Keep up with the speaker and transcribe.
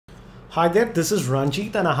Hi there, this is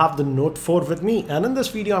Ranjit and I have the Note 4 with me, and in this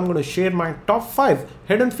video I'm going to share my top 5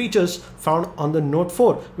 hidden features found on the Note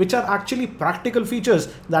 4 which are actually practical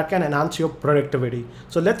features that can enhance your productivity.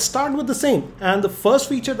 So let's start with the same, and the first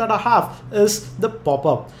feature that I have is the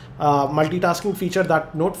pop-up multitasking feature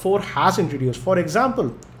that Note 4 has introduced. For example,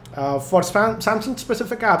 for Samsung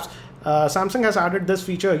specific apps, Samsung has added this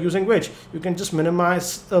feature using which you can just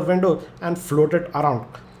minimize a window and float it around.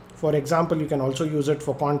 For example, you can also use it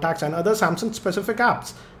for contacts and other Samsung specific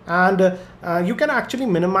apps, and you can actually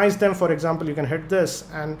minimize them. For example, you can hit this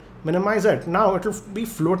and minimize it. Now it will be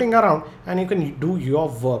floating around and you can do your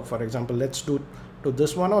work. For example, let's do to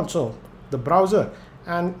this one also, the browser,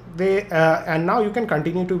 and now you can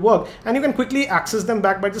continue to work and you can quickly access them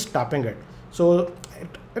back by just tapping it. So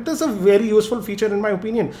it is a very useful feature in my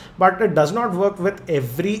opinion, but it does not work with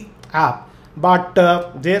every app. But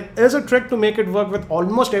there is a trick to make it work with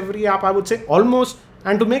almost every app, I would say almost.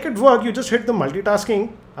 And to make it work, you just hit the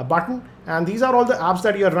multitasking button, and these are all the apps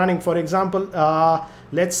that you're running. For example,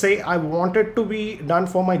 let's say I want it to be done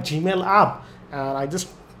for my Gmail app, and I just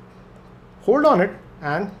hold on it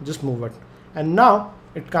and just move it, and now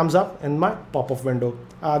it comes up in my pop-up window.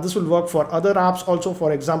 This will work for other apps also.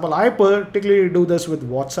 For example, I particularly do this with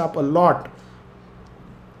WhatsApp a lot,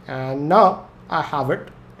 and now I have it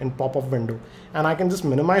in pop-up window, and I can just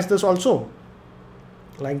minimize this also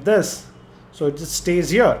like this, so it just stays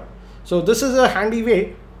here. So this is a handy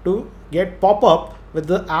way to get pop-up with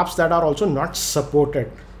the apps that are also not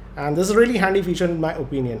supported, and this is a really handy feature in my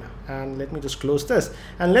opinion. And let me just close this,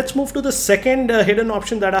 and let's move to the second hidden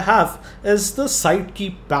option that I have is the side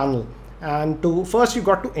key panel. And to first, you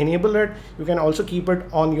got to enable it. You can also keep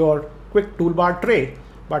it on your quick toolbar tray,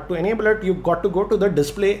 but to enable it, you got to go to the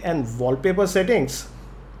display and wallpaper settings.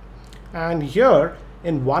 And here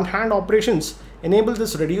in one hand operations, enable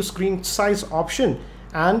this reduce screen size option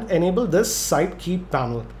and enable this side key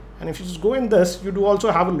panel. And if you just go in this, you do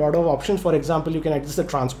also have a lot of options. For example, you can adjust the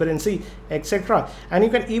transparency, etc. And you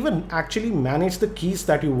can even actually manage the keys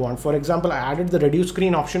that you want. For example, I added the reduce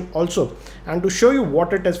screen option also. And to show you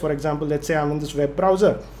what it is, for example, let's say I'm in this web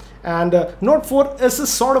browser, and Note 4 is a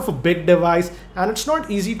sort of a big device, and it's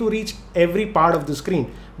not easy to reach every part of the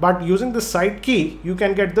screen. But using the side key, you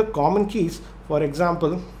can get the common keys, for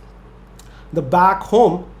example, the back,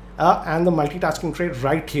 home, and the multitasking tray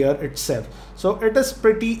right here itself. So it is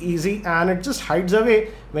pretty easy, and it just hides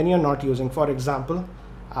away when you're not using. For example,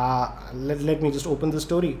 let me just open the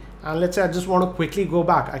story, and let's say I just want to quickly go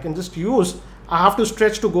back. I have to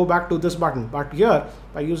stretch to go back to this button, but here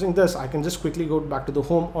by using this I can just quickly go back to the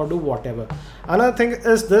home or do whatever. Another thing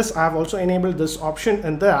is this, I have also enabled this option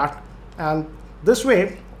in that, and this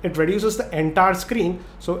way it reduces the entire screen,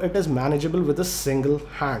 so it is manageable with a single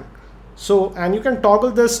hand. So, and you can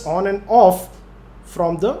toggle this on and off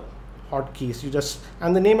from the hotkeys.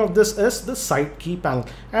 And the name of this is the side key panel,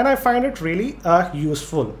 and I find it really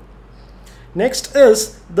useful. Next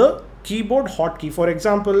is the keyboard hotkey. For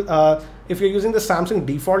example, if you're using the Samsung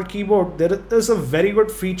default keyboard, there is a very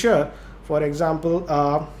good feature. For example,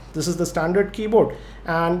 this is the standard keyboard,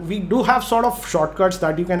 and we do have sort of shortcuts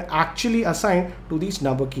that you can actually assign to these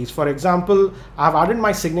number keys. For example, I've added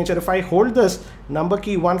my signature. If I hold this number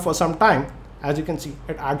key 1 for some time, as you can see,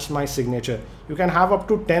 it adds my signature. You can have up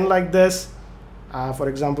to 10 like this. For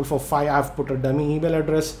example, for 5, I've put a dummy email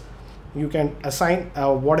address. You can assign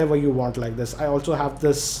whatever you want like this. I also have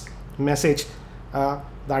this message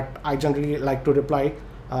that I generally like to reply.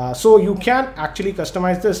 So you can actually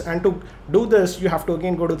customize this, and to do this you have to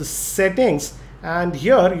again go to the settings, and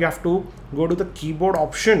here you have to go to the keyboard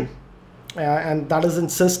option, and that is in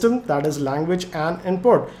system, that is language and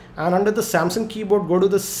input. And under the Samsung keyboard, go to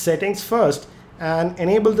the settings first and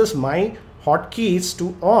enable this my hotkeys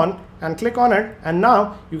to on, and click on it, and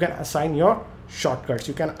now you can assign your shortcuts.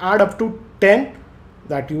 You can add up to 10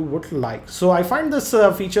 that you would like. So I find this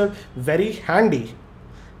feature very handy.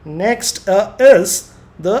 Next is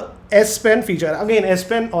the S Pen feature. Again, S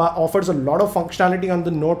Pen offers a lot of functionality on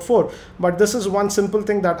the Note 4, but this is one simple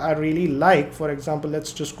thing that I really like. For example,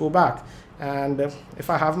 let's just go back, and if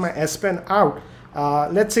I have my S Pen out,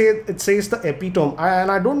 let's say it says the epitome,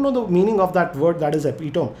 and I don't know the meaning of that word, that is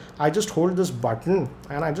epitome. I just hold this button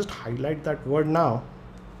and I just highlight that word now,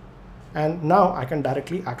 and now I can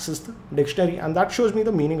directly access the dictionary, and that shows me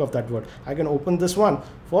the meaning of that word. I can open this one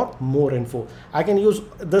for more info. I can use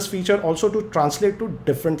this feature also to translate to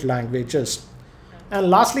different languages. And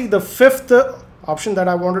lastly, the fifth option that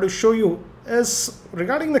I wanted to show you is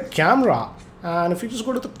regarding the camera. And if you just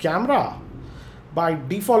go to the camera by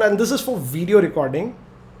default, and this is for video recording,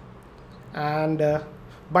 and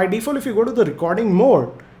by default if you go to the recording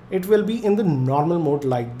mode, it will be in the normal mode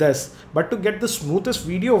like this. But to get the smoothest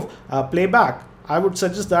video playback, I would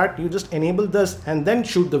suggest that you just enable this and then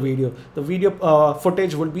shoot the video. The video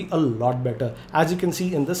footage will be a lot better, as you can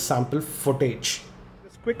see in the sample footage.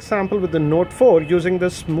 This quick sample with the Note 4 using the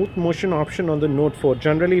smooth motion option on the Note 4.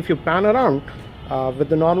 Generally, if you pan around with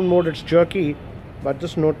the normal mode, it's jerky, but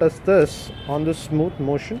just notice this on the smooth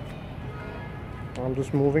motion. I'm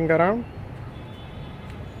just moving around,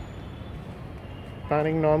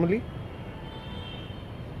 panning normally.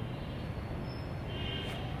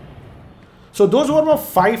 So those were my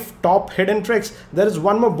 5 top hidden tricks. There is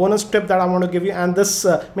one more bonus tip that I want to give you, and this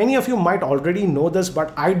many of you might already know this,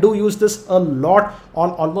 but I do use this a lot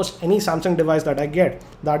on almost any Samsung device that I get.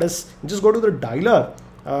 That is, just go to the dialer,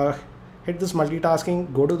 hit this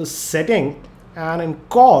multitasking, go to the setting, and in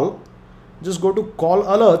call, just go to call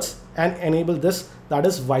alerts and enable this, that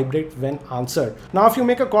is vibrate when answered. Now if you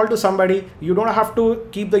make a call to somebody, you don't have to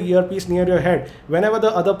keep the earpiece near your head. Whenever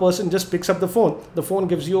the other person just picks up the phone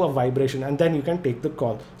gives you a vibration, and then you can take the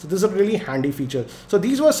call. So this is a really handy feature. So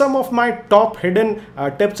these were some of my top hidden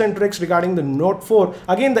tips and tricks regarding the Note 4.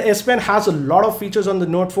 Again, the S Pen has a lot of features on the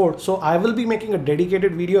Note 4, so I will be making a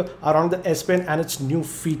dedicated video around the S Pen and its new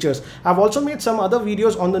features. I've also made some other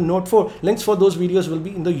videos on the Note 4. Links for those videos will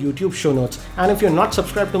be in the YouTube show notes. And if you're not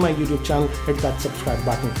subscribed to my YouTube channel, hit that subscribe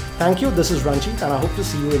button. Thank you. This is Ranjit, and I hope to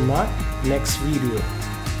see you in my next video.